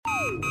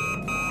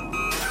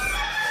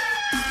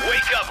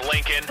Wake up,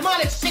 Lincoln. Come on,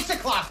 it's 6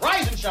 o'clock.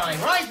 Rise and shine,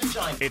 rise and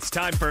shine. It's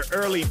time for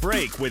Early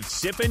Break with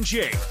Sip and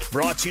Jake.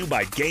 Brought to you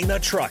by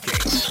Gaina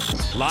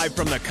Trucking. Live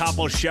from the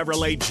Koppel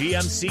Chevrolet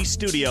GMC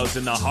studios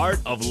in the heart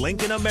of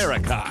Lincoln,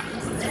 America.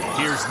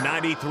 Here's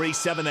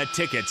 93.7 The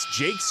Ticket's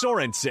Jake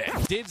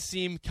Sorensen. Did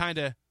seem kind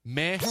of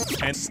meh.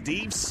 And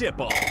Steve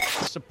Sipple.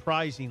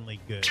 Surprisingly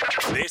good.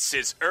 This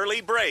is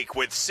Early Break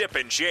with Sip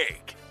and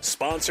Jake.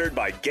 Sponsored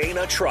by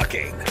Gaina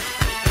Trucking.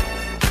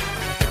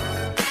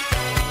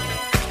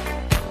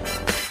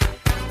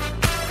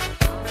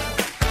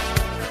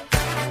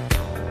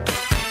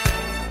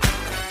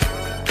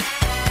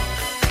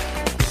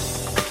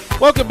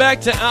 Welcome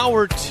back to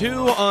Hour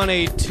 2 on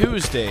a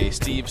Tuesday.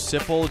 Steve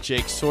Sipple,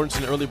 Jake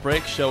Sorensen. Early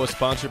Break show is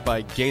sponsored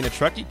by Gaina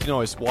Trucking. You can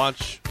always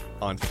watch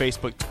on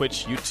Facebook,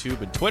 Twitch,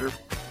 YouTube, and Twitter.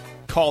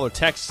 Call or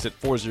text us at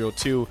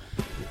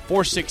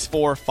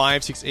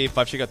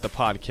 402-464-5685. Check out the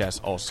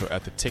podcast also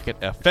at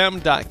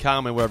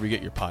theticketfm.com and wherever you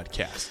get your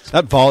podcasts.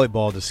 That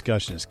volleyball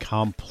discussion is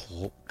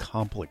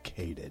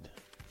complicated.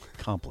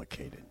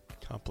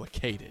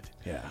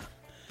 Yeah.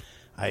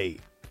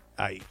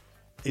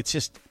 It's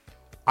just,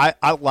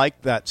 I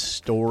like that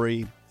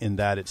story in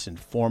that it's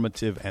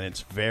informative and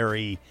it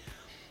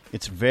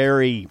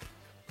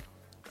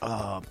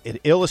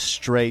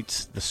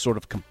illustrates the sort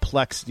of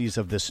complexities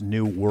of this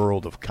new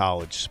world of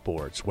college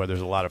sports where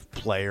there's a lot of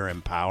player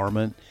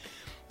empowerment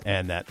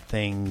and that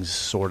things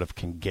sort of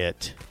can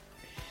get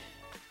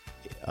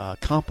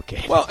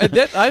complicated. Well,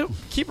 I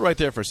keep it right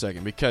there for a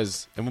second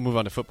and we'll move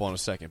on to football in a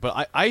second.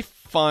 But I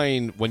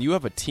find when you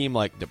have a team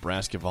like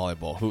Nebraska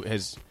volleyball who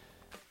has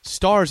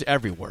stars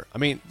everywhere. I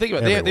mean, think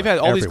about it. They've had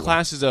all these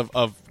classes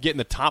of getting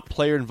the top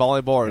player in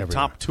volleyball or the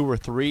top 2 or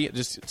 3,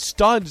 just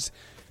studs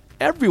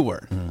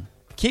everywhere. Mm-hmm.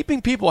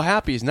 Keeping people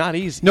happy is not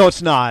easy. No,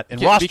 it's not.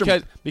 And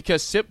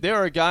because there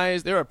are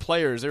guys, there are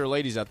players, there are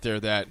ladies out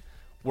there that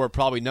were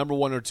probably number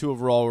 1 or 2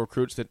 overall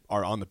recruits that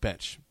are on the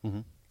bench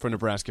for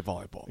Nebraska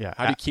volleyball. Yeah,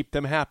 how do you keep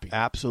them happy?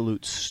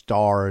 Absolute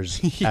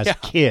stars as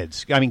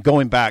kids. I mean,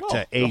 going back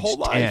to age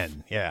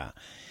 10. Yeah.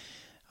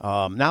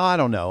 Now I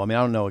don't know. I mean,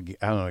 I don't know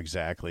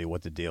exactly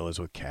what the deal is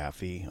with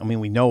Caffey. I mean,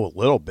 we know a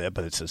little bit,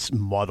 but it's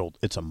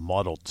a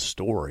muddled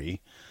story.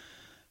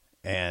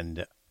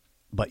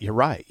 But you're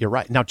right.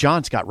 Now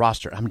John's got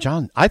roster.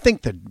 I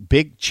think the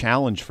big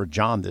challenge for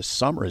John this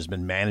summer has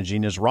been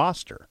managing his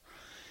roster.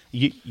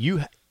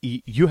 You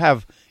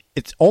have.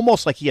 It's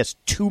almost like he has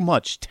too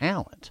much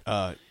talent.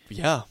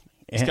 Yeah,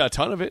 he's got a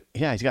ton of it.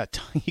 Yeah, he's got.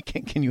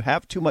 Can you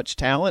have too much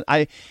talent?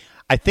 I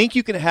think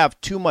you can have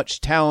too much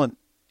talent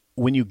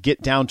when you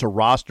get down to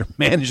roster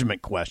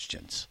management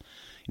questions.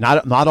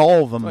 Not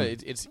all of them. Well,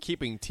 it's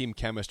keeping team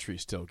chemistry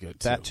still good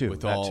too. That too.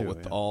 With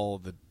all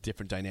the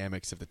different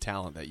dynamics of the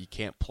talent that you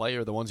can't play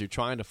or the ones you're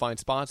trying to find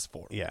spots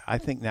for. Yeah, I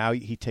think now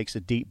he takes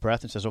a deep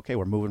breath and says, "Okay,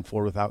 we're moving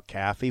forward without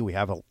Caffey. We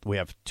have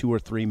 2 or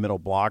 3 middle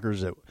blockers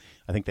that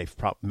I think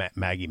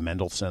Maggie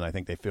Mendelson. I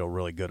think they feel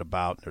really good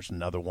about. There's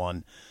another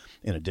one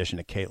in addition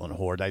to Caitlin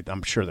Horde.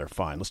 I'm sure they're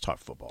fine. Let's talk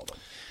football, though.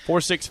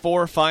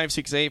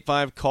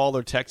 464-5685. Call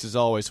or text as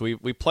always.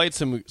 We played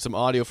some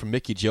audio from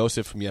Mickey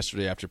Joseph from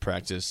yesterday after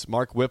practice.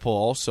 Mark Whipple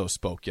also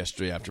spoke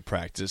yesterday after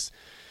practice.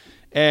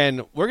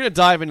 And we're going to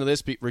dive into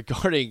this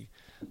regarding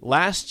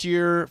last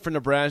year for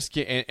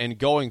Nebraska and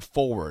going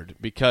forward,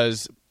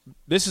 because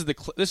this is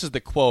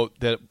the quote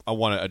that I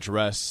want to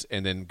address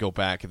and then go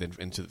back and then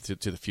into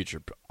the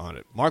future on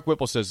it. Mark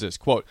Whipple says this,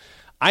 quote,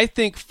 "I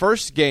think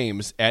first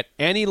games at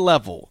any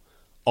level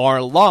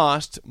are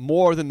lost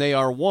more than they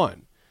are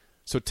won.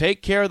 So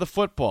take care of the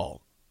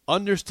football.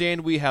 Understand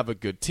we have a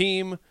good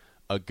team,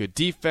 a good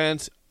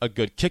defense, a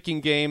good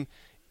kicking game.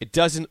 It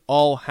doesn't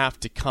all have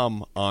to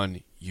come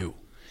on you."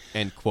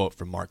 End quote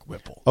from Mark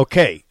Whipple.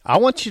 Okay, I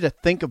want you to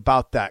think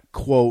about that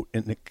quote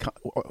in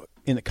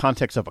the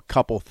context of a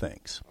couple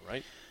things. All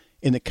right.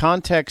 In the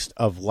context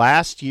of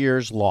last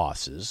year's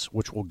losses,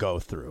 which we'll go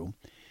through,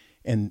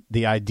 and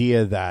the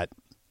idea that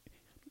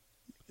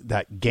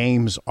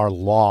games are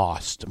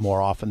lost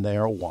more often than they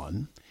are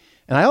won.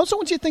 And I also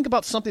want you to think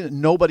about something that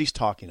nobody's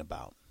talking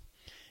about,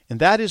 and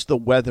that is the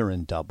weather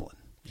in Dublin.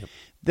 Yep.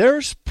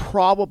 There's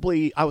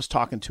probably – I was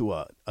talking to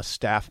a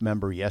staff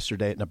member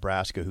yesterday at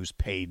Nebraska who's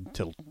paid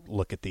to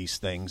look at these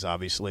things,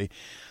 obviously.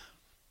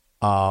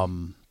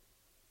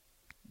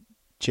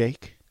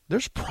 Jake,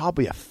 there's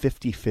probably a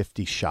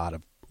 50-50 shot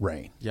of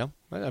rain. Yeah,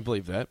 I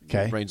believe that.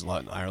 Okay. It rains a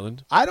lot in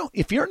Ireland.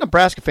 If you're a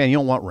Nebraska fan, you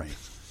don't want rain.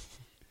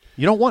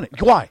 You don't want it.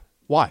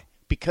 Why?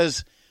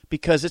 Because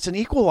it's an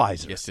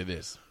equalizer. Yes, it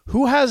is.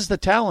 Who has the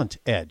talent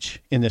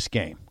edge in this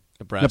game?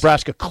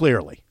 Nebraska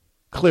clearly.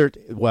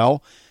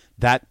 Well,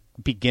 that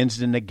begins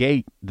to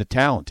negate the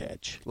talent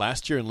edge.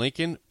 Last year in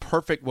Lincoln,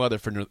 perfect weather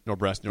for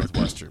Nebraska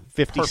Northwestern.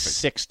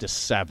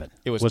 56-7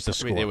 was the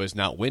score. It was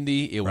not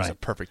windy. It was a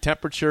perfect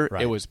temperature.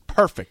 Right. It was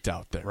perfect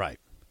out there. Right.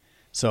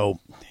 So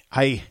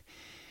I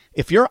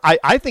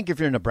think if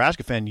you're a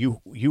Nebraska fan,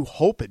 you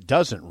hope it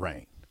doesn't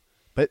rain.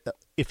 But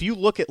if you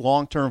look at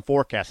long-term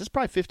forecasts, it's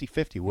probably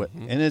 50-50.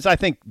 Mm-hmm. And I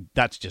think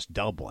that's just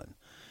Dublin.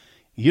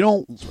 You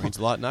don't. It rains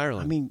a lot in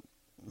Ireland. I mean,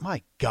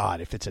 my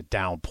God, if it's a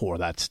downpour,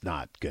 that's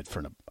not good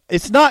for Nebraska.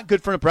 It's not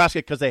good for Nebraska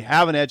because they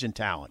have an edge in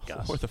talent,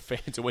 Gus. Or the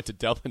fans who went to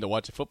Dublin to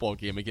watch a football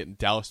game and getting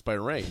doused by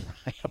rain.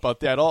 How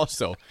about that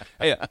also?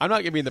 Hey, I'm not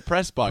going to be in the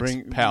press box,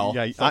 pal.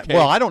 Yeah, okay.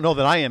 I don't know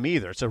that I am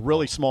either. It's a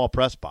really small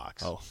press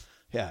box. Oh.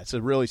 Yeah, it's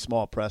a really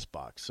small press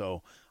box.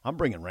 So I'm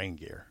bringing rain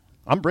gear.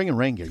 You bring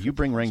rain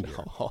gear.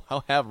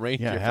 I'll have rain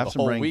gear for the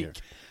whole week.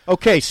 Gear.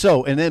 Okay,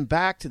 so, and then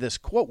back to this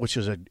quote, which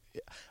is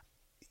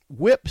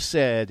Whip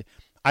said,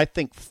 I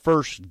think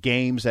first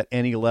games at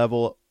any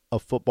level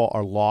of football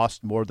are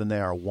lost more than they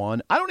are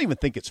won. I don't even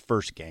think it's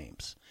first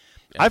games.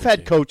 I've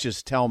had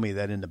coaches tell me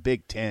that in the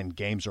Big Ten,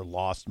 games are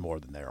lost more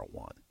than they are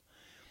won.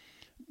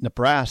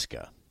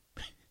 Nebraska,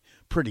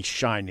 pretty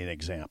shining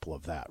example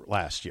of that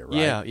last year,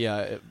 right?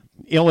 Yeah.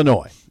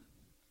 Illinois.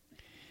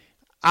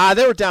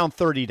 They were down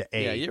 30-8.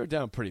 Yeah, you were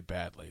down pretty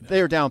badly.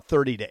 They were down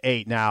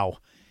 30-8. Now,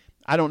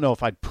 I don't know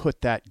if I'd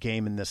put that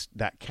game in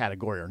that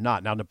category or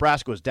not. Now,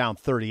 Nebraska was down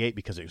 38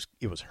 because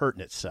it was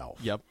hurting itself.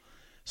 Yep.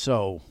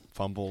 So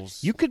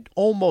fumbles. You could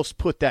almost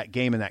put that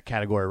game in that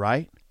category,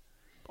 right?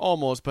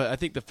 Almost, but I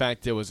think the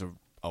fact there was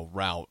a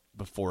rout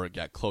before it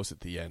got close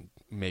at the end,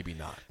 maybe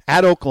not.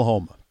 At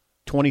Oklahoma,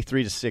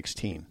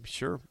 23-16.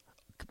 Sure.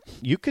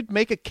 You could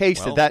make a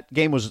case that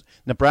game was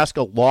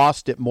Nebraska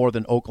lost it more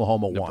than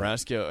Oklahoma won.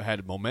 Nebraska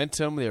had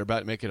momentum. They were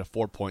about to make it a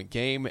 4-point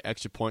game.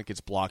 Extra point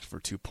gets blocked for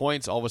 2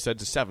 points. All of a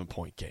sudden, it's a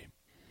 7-point game.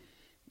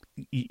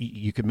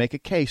 You could make a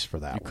case for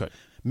that. You could.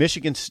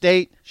 Michigan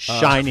State,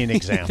 shining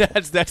example.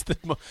 That's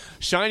the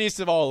shiniest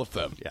of all of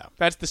them. Yeah.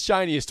 That's the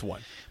shiniest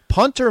one.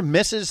 Punter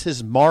misses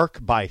his mark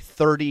by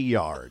 30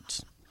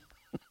 yards.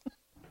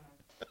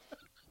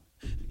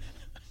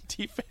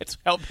 Defense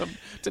held them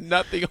to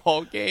nothing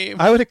all game.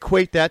 I would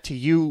equate that to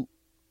you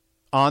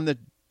on the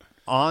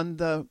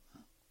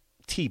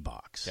tee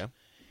box. Yeah.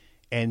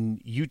 And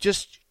you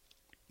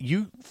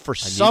for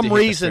some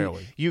reason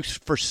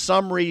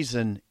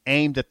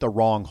aimed at the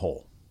wrong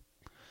hole.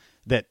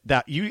 That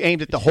you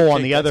aimed at the hole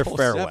on the other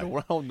fairway. 7,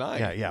 we're on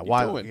 9. Yeah.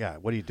 What Why? Yeah.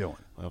 What are you doing?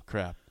 Well,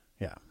 crap.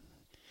 Yeah.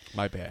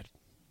 My bad.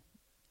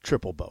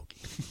 Triple bogey.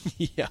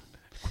 Yeah.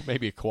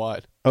 Maybe a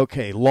quad.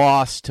 Okay.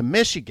 Lost to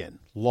Michigan.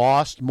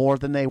 Lost more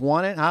than they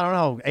wanted. I don't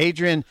know.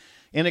 Adrian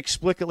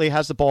inexplicably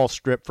has the ball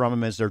stripped from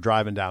him as they're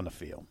driving down the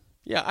field.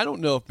 Yeah, I don't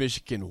know if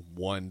Michigan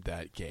won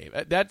that game.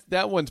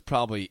 That one's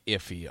probably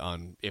iffy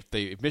on if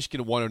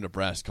Michigan won or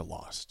Nebraska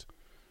lost.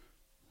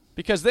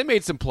 Because they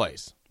made some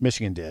plays.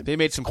 Michigan did. They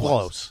made some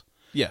close. Plays.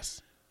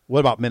 Yes. What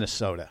about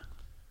Minnesota?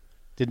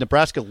 Did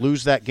Nebraska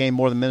lose that game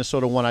more than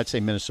Minnesota won? I'd say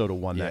Minnesota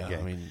won that game.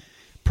 I mean,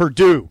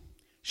 Purdue,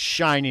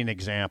 shining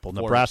example.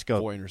 Nebraska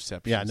 4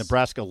 interceptions. Yeah,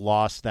 Nebraska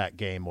lost that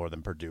game more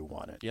than Purdue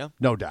won it. Yeah.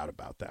 No doubt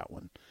about that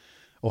one.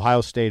 Ohio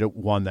State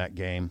won that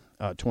game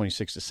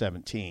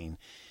 26-17.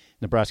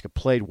 Nebraska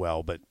played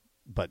well, but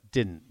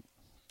didn't.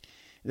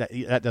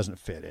 That doesn't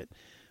fit it.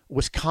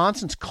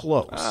 Wisconsin's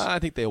close. I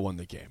think they won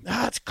the game.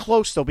 It's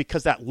close, though,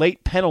 because that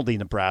late penalty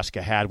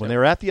Nebraska had when they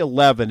were at the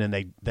 11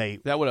 and they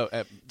that would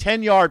have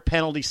 10-yard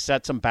penalty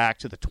sets them back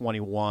to the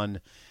 21.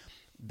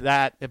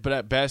 But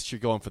at best you're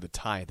going for the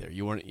tie there.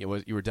 You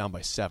were down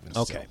by 7.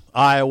 Okay. Still.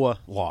 Iowa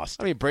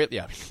lost. I mean,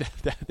 that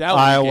was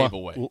Iowa a game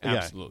away.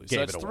 Absolutely. Yeah,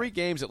 so it's 3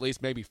 games at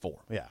least, maybe 4.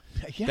 Yeah.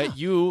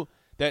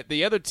 That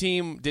the other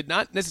team did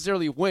not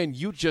necessarily win.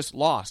 You just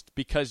lost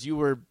because you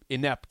were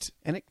inept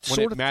and it when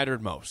it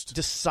mattered most.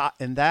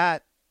 And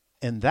that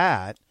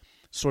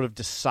sort of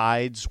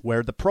decides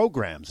where the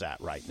program's at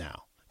right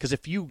now. Because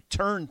if you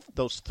turn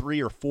those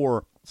 3 or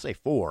 4, say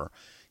 4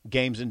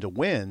 games into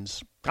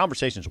wins,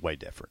 conversation's way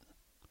different.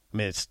 I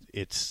mean,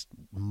 it's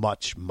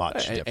much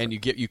different. And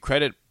you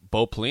credit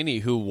Bo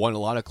Pelini, who won a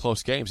lot of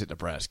close games at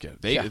Nebraska.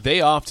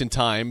 They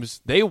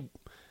oftentimes they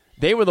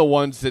were the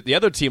ones that the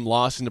other team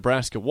lost and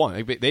Nebraska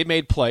won. They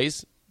made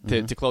plays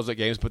to close out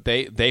games, but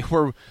they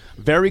were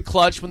very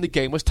clutch when the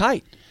game was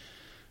tight.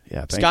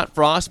 Yeah, Scott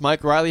Frost,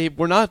 Mike Riley,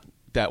 we're not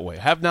that way.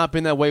 Have not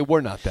been that way.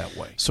 We're not that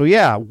way. So,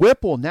 yeah,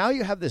 Whipple, now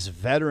you have this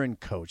veteran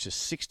coach, this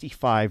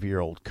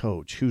 65-year-old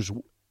coach, who's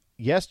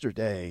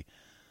yesterday –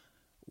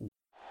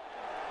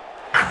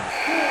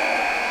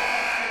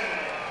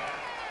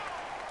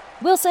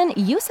 Wilson,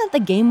 you sent the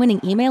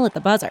game-winning email at the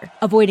buzzer,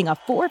 avoiding a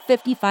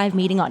 4:55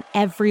 meeting on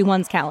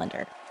everyone's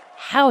calendar.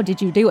 How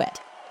did you do it?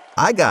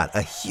 I got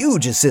a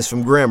huge assist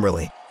from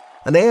Grammarly,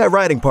 an AI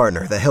writing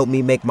partner that helped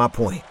me make my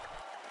point.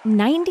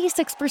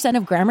 96%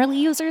 of Grammarly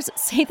users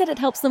say that it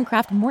helps them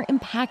craft more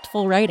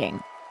impactful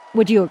writing.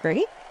 Would you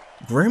agree?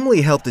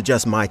 Grammarly helped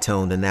adjust my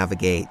tone to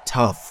navigate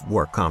tough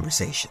work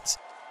conversations.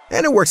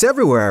 And it works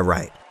everywhere I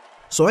write,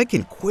 so I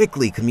can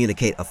quickly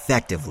communicate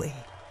effectively.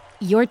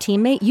 Your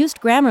teammate used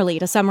Grammarly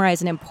to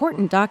summarize an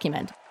important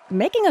document,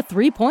 making a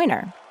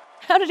 3-pointer.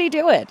 How did he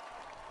do it?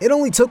 It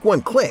only took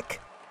 1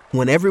 click.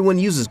 When everyone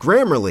uses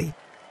Grammarly,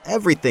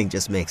 everything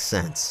just makes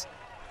sense.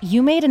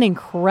 You made an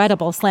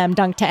incredible slam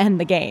dunk to end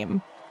the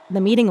game.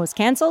 The meeting was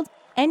canceled,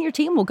 and your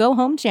team will go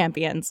home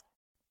champions.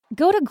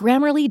 Go to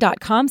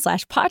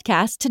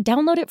Grammarly.com/podcast to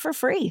download it for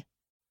free.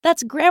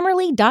 That's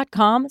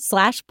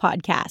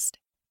Grammarly.com/podcast.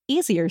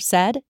 Easier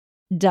said,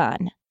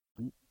 done.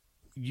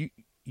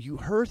 you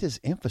heard his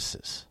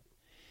emphasis.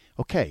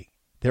 Okay,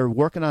 they're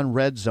working on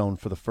red zone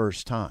for the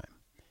first time.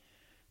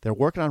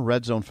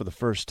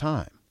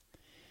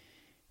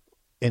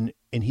 And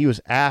he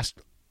was asked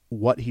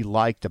what he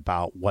liked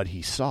about what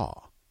he saw.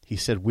 He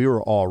said, we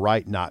were all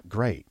right, not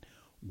great.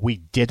 We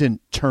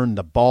didn't turn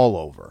the ball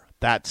over.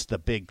 That's the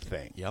big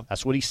thing. Yep.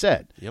 That's what he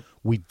said. Yep.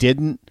 We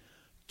didn't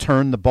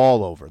turn the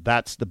ball over.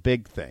 That's the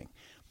big thing.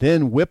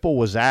 Then Whipple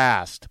was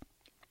asked,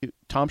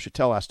 Tom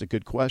Chattel asked a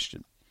good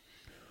question.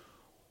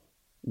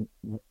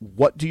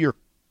 What do your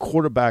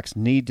quarterbacks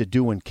need to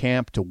do in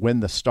camp to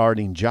win the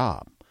starting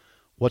job?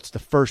 What's the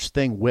first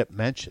thing Whip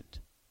mentioned?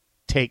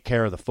 Take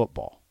care of the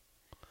football.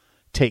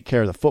 Take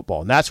care of the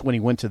football. And that's when he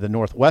went to the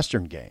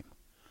Northwestern game.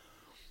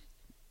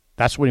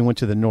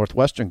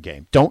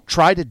 Don't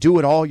try to do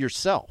it all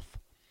yourself.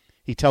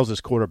 He tells his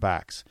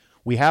quarterbacks,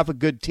 we have a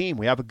good team.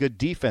 We have a good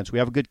defense. We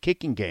have a good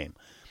kicking game.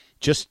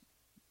 Just,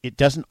 it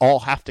doesn't all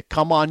have to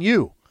come on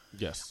you.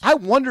 Yes. I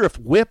wonder if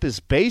Whip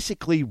is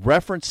basically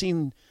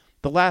referencing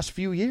the last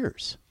few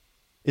years.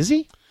 Is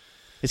he?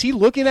 Is he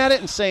looking at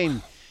it and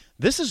saying,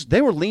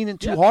 they were leaning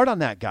too hard on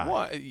that guy?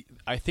 Well,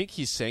 I think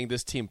he's saying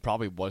this team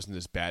probably wasn't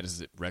as bad as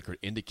the record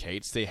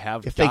indicates. They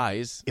have if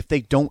guys. If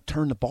they don't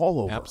turn the ball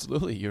over.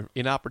 Absolutely. You're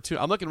inopportune.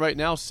 I'm looking right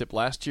now, Sip.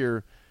 Last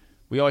year,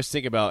 we always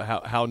think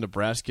about how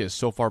Nebraska is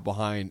so far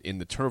behind in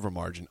the turnover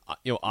margin.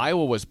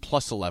 Iowa was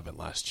plus 11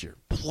 last year.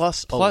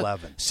 Plus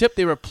 11. Sip,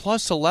 they were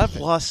plus 11.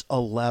 Plus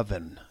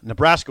 11.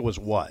 Nebraska was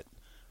what?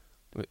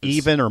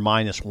 Even or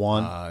minus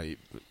one?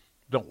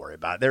 Don't worry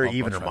about it. They're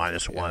even or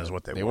minus one is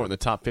what they were. They weren't in the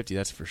top 50,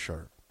 that's for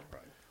sure.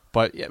 Right.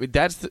 But yeah,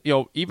 that's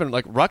even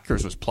like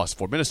Rutgers was plus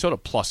 4, Minnesota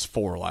plus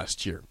 4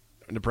 last year.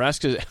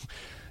 Nebraska,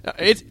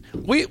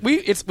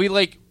 we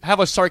like have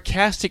a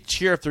sarcastic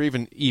cheer if they're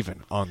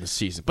even on the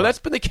season. But that's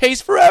been the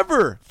case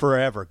forever.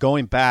 Forever,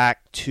 going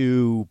back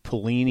to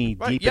Pelini,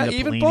 right. Deep into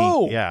even Pelini.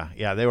 Bo.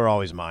 Yeah, they were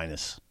always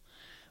minus.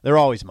 They're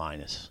always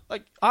minus.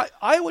 Like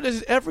Iowa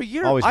does it every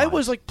year. Always I minus.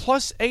 was like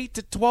plus 8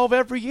 to 12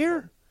 every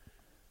year.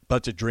 But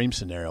it's a dream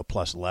scenario,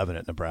 plus 11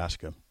 at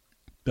Nebraska.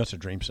 That's a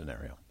dream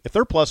scenario. If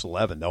they're plus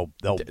 11, they'll be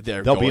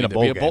in a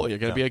bowl game. You're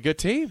going to be a good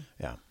team.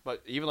 Yeah.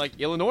 But even like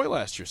Illinois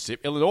last year,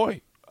 Illinois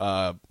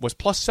was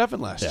plus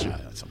 7 last year. Yeah,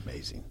 that's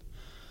amazing.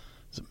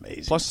 It's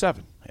amazing. Plus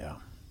 7. Yeah.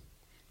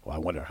 Well, I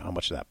wonder how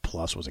much of that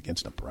plus was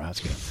against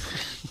Nebraska.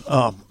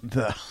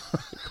 The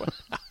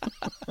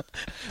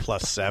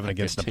plus 7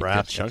 against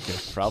Nebraska. Chunk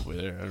is probably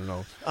there. I don't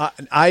know.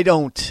 I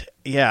don't.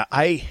 Yeah,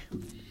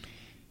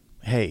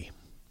 Hey,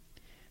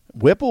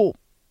 Whipple,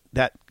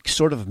 that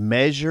sort of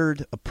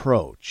measured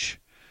approach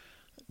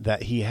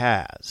that he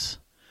has,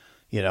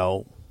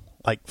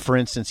 like for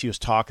instance, he was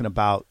talking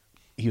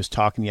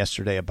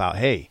yesterday about,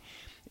 hey,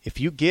 if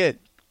you get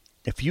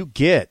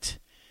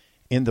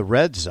in the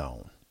red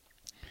zone,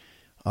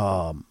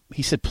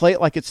 he said, play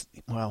it like it's,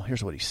 well,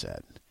 here's what he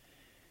said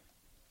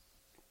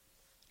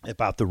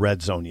about the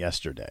red zone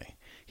yesterday.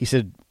 He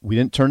said, we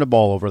didn't turn the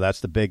ball over. That's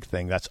the big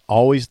thing. That's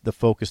always the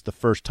focus the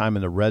first time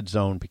in the red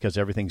zone because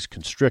everything's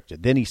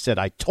constricted. Then he said,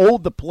 I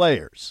told the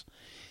players,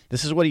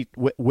 this is what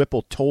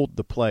Whipple told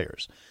the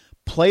players,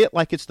 play it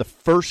like it's the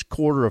first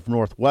quarter of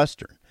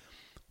Northwestern.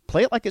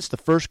 Play it like it's the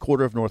first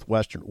quarter of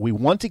Northwestern. We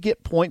want to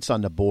get points on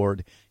the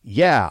board.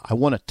 Yeah, I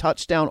want a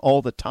touchdown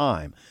all the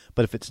time.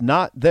 But if it's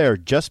not there,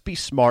 just be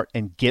smart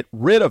and get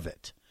rid of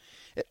it.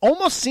 It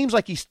almost seems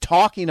like he's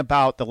talking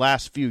about the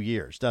last few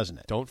years, doesn't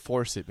it? Don't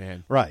force it,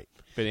 man. Right.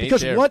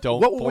 Because what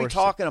were we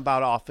talking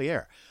about off the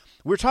air?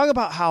 We were talking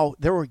about how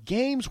there were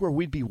games where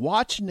we'd be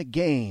watching the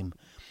game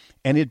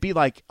and it'd be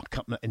like,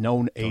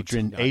 no,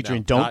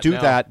 Adrian, don't do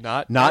that.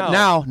 Not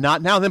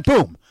now. Then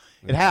boom,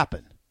 it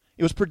happened.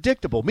 It was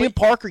predictable. Me and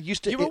Parker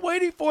used to. You were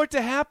waiting for it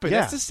to happen.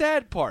 Yeah. That's the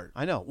sad part.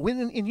 I know.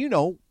 And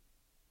and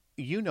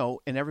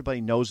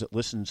everybody knows that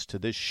listens to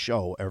this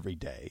show every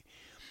day,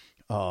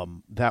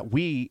 that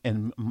we,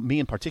 and me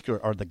in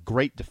particular, are the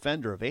great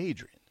defender of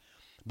Adrian.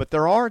 But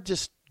there's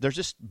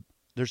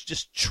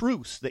just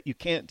truths that you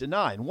can't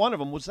deny, and one of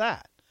them was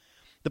that.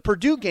 The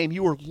Purdue game,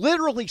 you were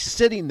literally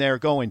sitting there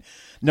going,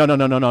 no,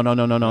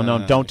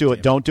 don't do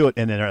it,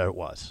 and then there it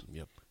was.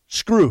 Yep.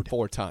 Screwed.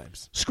 4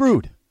 times.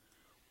 Screwed.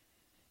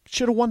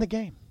 Should have won the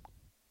game.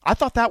 I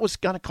thought that was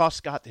going to cost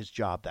Scott his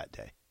job that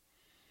day.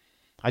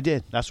 I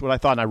did. That's what I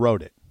thought, and I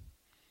wrote it.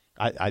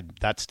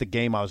 That's the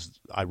game I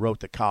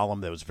wrote the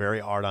column that was very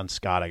hard on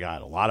Scott. I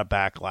got a lot of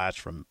backlash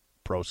from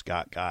pro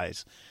Scott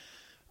guys,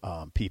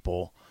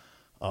 people.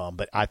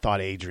 But I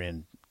thought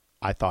Adrian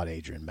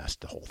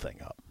messed the whole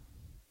thing up.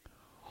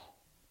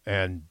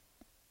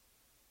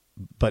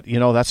 But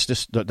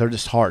they're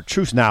just hard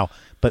truths now.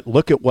 But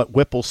look at what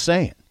Whipple's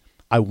saying.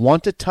 I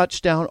want a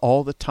touchdown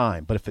all the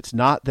time, but if it's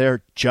not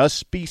there,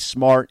 just be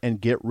smart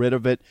and get rid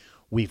of it.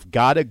 We've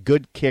got a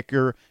good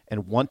kicker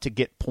and want to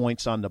get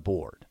points on the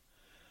board.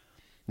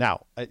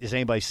 Now, is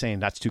anybody saying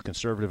that's too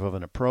conservative of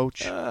an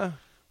approach? I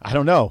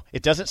don't know.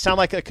 It doesn't sound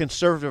like a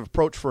conservative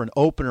approach for an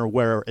opener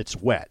where it's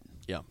wet.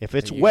 Yeah. If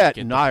it's wet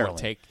in Ireland.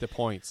 Take the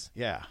points.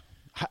 Yeah.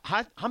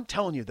 I'm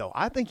telling you, though,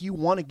 I think you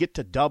want to get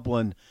to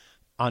Dublin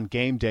on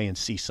game day and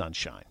see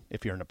sunshine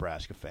if you're a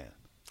Nebraska fan.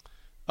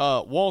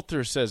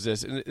 Walter says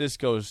this, and this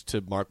goes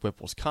to Mark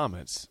Whipple's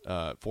comments,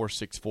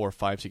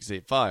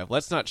 464-5685.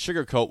 Let's not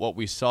sugarcoat what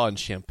we saw in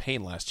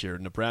Champaign last year.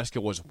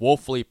 Nebraska was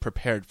woefully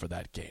prepared for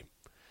that game.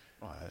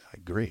 I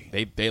agree.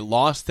 They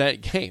lost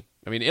that game.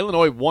 I mean,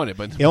 Illinois won it,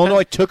 but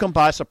Illinois took them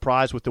by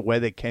surprise with the way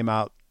they came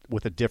out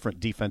with a different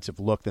defensive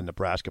look than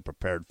Nebraska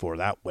prepared for.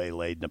 That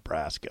waylaid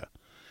Nebraska.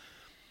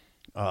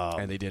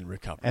 And they didn't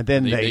recover. And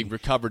then they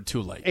recovered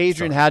too late.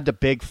 Adrian had the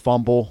big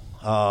fumble.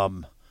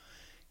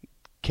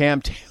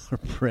 Cam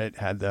Taylor-Britt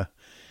had the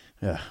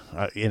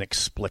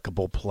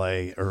inexplicable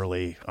play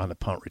early on the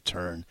punt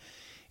return.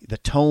 The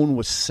tone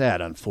was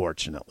set,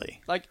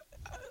 unfortunately. Like,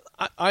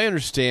 I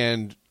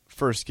understand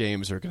first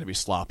games are going to be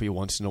sloppy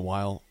once in a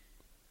while,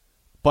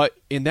 but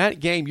in that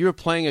game, you were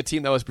playing a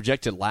team that was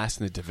projected last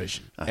in the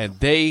division, and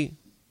they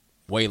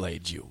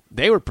waylaid you.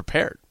 They were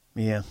prepared.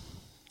 Yeah.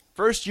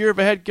 First year of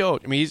a head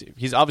coach. I mean,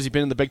 he's obviously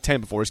been in the Big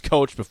Ten before. He's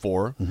coached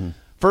before. Mm-hmm.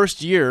 First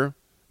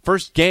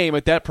game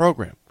at that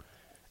program.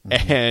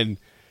 And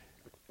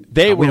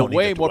they were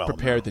way more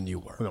prepared than you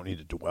were. We don't need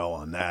to dwell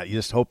on that. You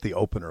just hope the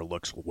opener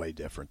looks way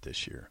different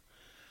this year.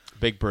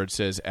 Big Bird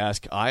says,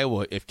 ask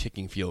Iowa if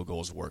kicking field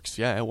goals works.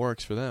 Yeah, it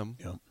works for them.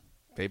 Yep.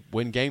 They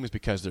win games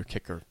because they're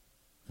kicker.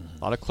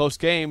 A lot of close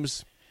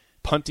games.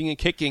 Punting and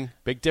kicking,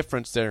 big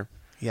difference there.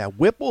 Yeah,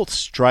 Whipple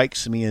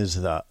strikes me as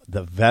the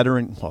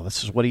veteran. Well,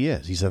 this is what he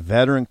is. He's a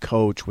veteran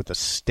coach with a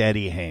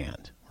steady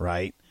hand,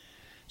 right?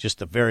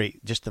 Just a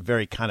very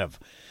kind of,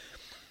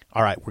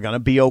 all right, we're going to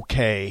be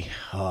okay.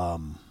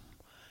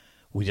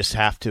 We just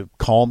have to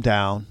calm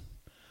down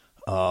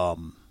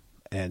and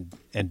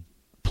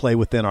play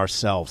within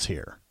ourselves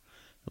here.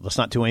 Let's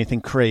not do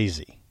anything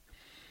crazy,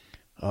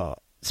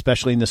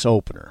 especially in this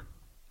opener.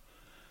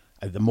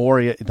 The more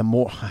I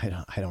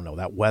don't know,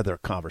 that weather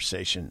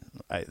conversation,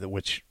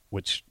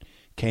 which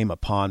came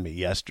upon me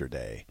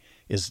yesterday,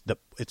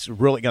 it's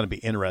really going to be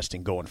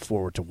interesting going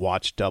forward to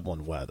watch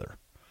Dublin weather.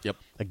 Yep.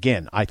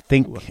 Again, I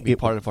think it'll be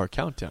part of our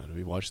countdown. We'll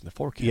be watching the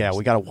forecast. Yeah,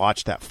 we got to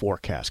watch that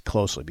forecast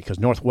closely because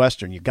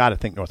Northwestern, you got to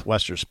think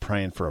Northwestern's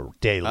praying for a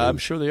deluge. I'm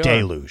sure they are.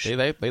 Deluge. They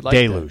like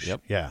deluge. That.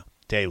 Yep. Yeah,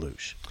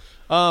 deluge.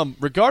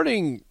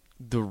 Regarding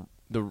the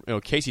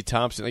Casey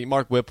Thompson, like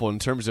Mark Whipple, in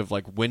terms of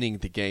like winning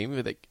the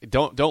game,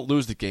 don't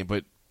lose the game,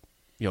 but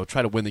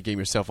try to win the game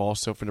yourself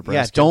also for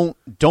Nebraska. Yeah,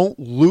 don't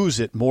lose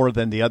it more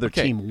than the other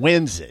team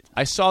wins it.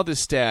 I saw this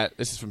stat.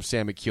 This is from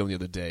Sam McKeown the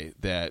other day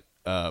that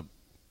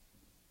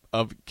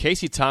of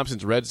Casey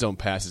Thompson's red zone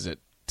passes at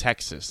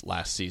Texas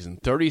last season,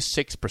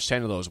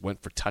 36% of those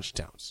went for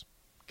touchdowns.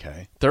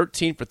 Okay,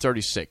 13 for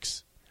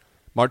 36.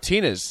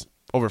 Martinez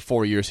over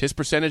 4 years, his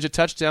percentage of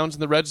touchdowns in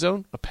the red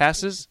zone of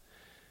passes,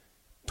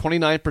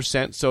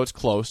 29%, so it's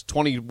close.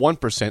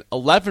 21%,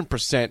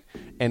 11%,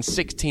 and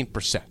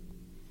 16%.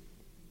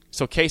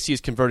 So Casey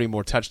is converting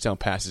more touchdown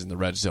passes in the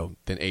red zone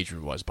than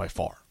Adrian was by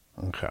far.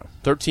 Okay.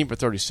 13 for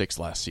 36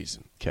 last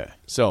season. Okay.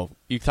 So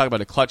you talk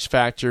about a clutch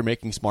factor,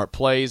 making smart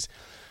plays.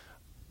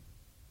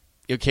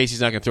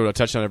 Casey's not going to throw a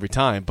touchdown every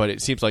time, but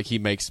it seems like he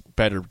makes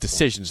better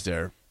decisions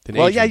there than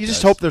Adrian yeah, you does.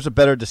 just hope there's a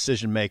better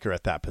decision maker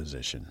at that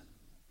position.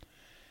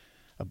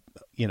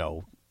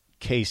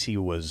 Casey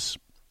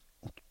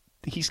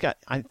he's got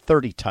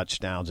 30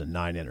 touchdowns and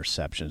 9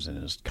 interceptions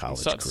in his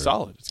college career.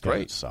 Solid. It's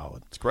great.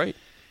 Solid. It's great.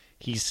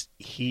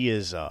 He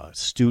is a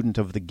student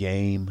of the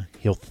game.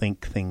 He'll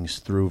think things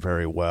through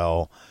very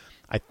well.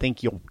 I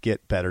think you'll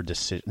get better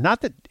decisions.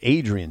 Not that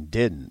Adrian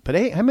didn't, but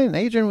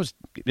Adrian was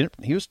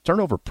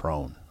turnover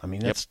prone. I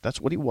mean, that's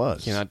what he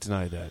was. Cannot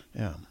deny that.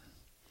 Yeah.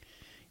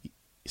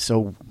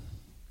 So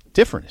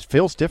different. It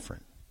feels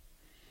different.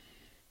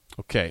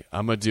 Okay,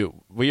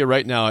 we are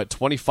right now at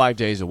 25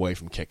 days away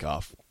from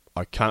kickoff.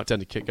 Our countdown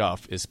to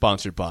kickoff is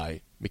sponsored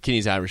by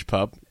McKinney's Irish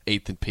Pub,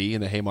 8th and P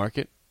in the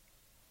Haymarket.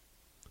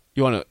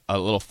 You want a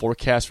little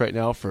forecast right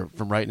now from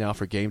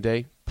for game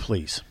day?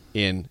 Please.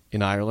 In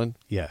Ireland?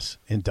 Yes,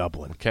 in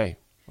Dublin. Okay,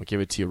 I'll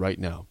give it to you right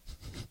now.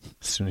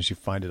 As soon as you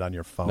find it on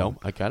your phone. No,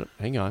 I got it.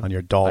 Hang on. On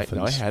your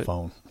Dolphins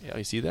phone. Yeah,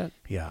 you see that?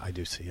 Yeah, I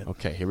do see it.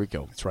 Okay, here we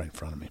go. It's right in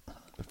front of me.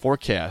 The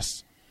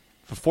forecast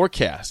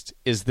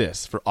is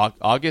this for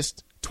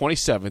August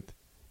 27th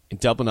in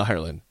Dublin,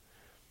 Ireland.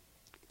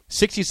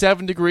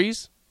 67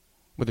 degrees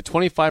with a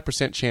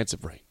 25% chance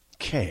of rain.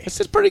 Okay.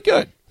 This is pretty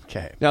good.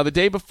 Okay. Now, the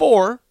day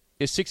before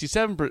is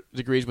 67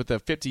 degrees with a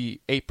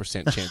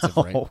 58% chance of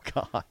rain. Oh,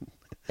 God.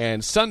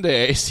 And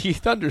Sunday, I see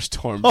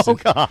thunderstorms. Oh,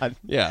 God.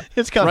 Yeah.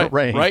 It's going to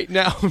rain. Right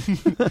now,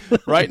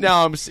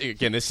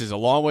 again, this is a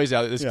long ways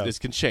out. This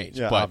can change.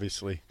 Yeah, but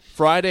obviously.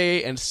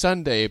 Friday and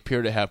Sunday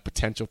appear to have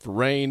potential for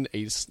rain.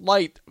 A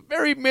slight,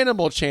 very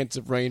minimal chance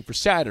of rain for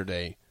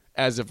Saturday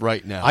as of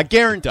right now. I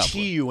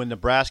guarantee you in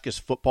Nebraska's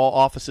football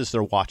offices,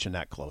 they're watching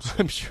that closely.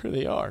 I'm sure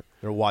they are.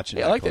 They're watching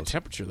that I like closely. the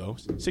temperature, though.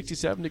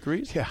 67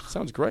 degrees? Yeah.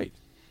 Sounds great.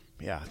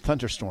 Yeah,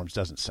 thunderstorms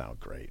doesn't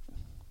sound great.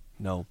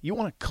 No. You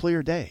want a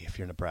clear day if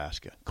you're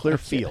Nebraska. Clear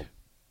field.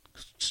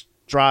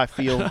 dry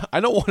field. I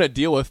don't want to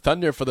deal with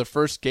thunder for the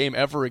first game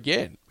ever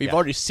again. We've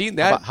already seen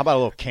that. How about a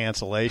little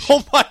cancellation?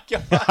 Oh, my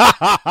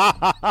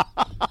God.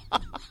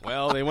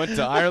 Well, they went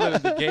to Ireland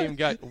and the game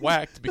got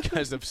whacked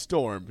because of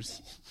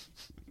storms.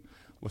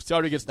 We'll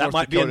start against that North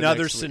might Dakota be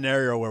another next week.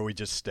 scenario where we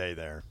just stay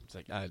there. It's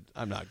like,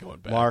 I'm not going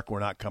back. Mark, we're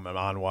not coming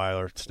on,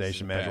 Weiler,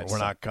 station manager. We're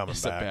not coming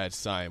it's back. It's a bad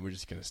sign. We're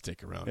just going to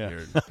stick around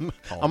here.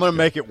 I'm going to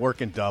make it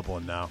work in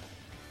Dublin now.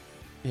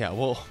 Yeah,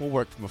 we'll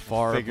work from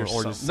afar. Figure or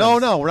something. just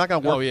No, we're not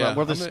going to work. Oh, yeah.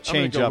 We'll just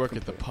change I'm up. gonna go work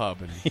at the pub.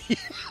 And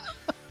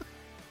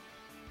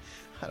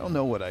I don't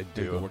know what I'd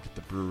do. Go work at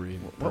the brewery.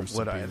 And what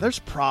would I? There's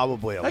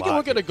probably a lot. I can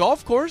work at a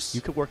golf course.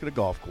 You could work at a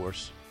golf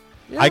course.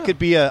 Yeah. I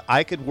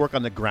could work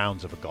on the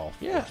grounds of a golf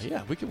course.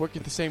 Yeah. We could work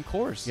at the same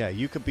course. Yeah,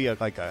 you could be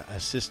like an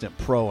assistant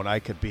pro, and I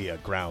could be a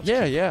grounds.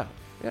 Yeah,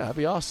 that'd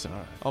be awesome.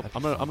 I'm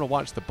gonna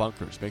watch the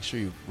bunkers. Make sure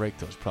you rake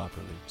those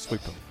properly.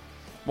 Sweep them.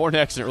 More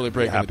next in early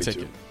break on the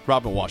ticket. to.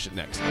 Robin Wash it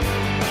next.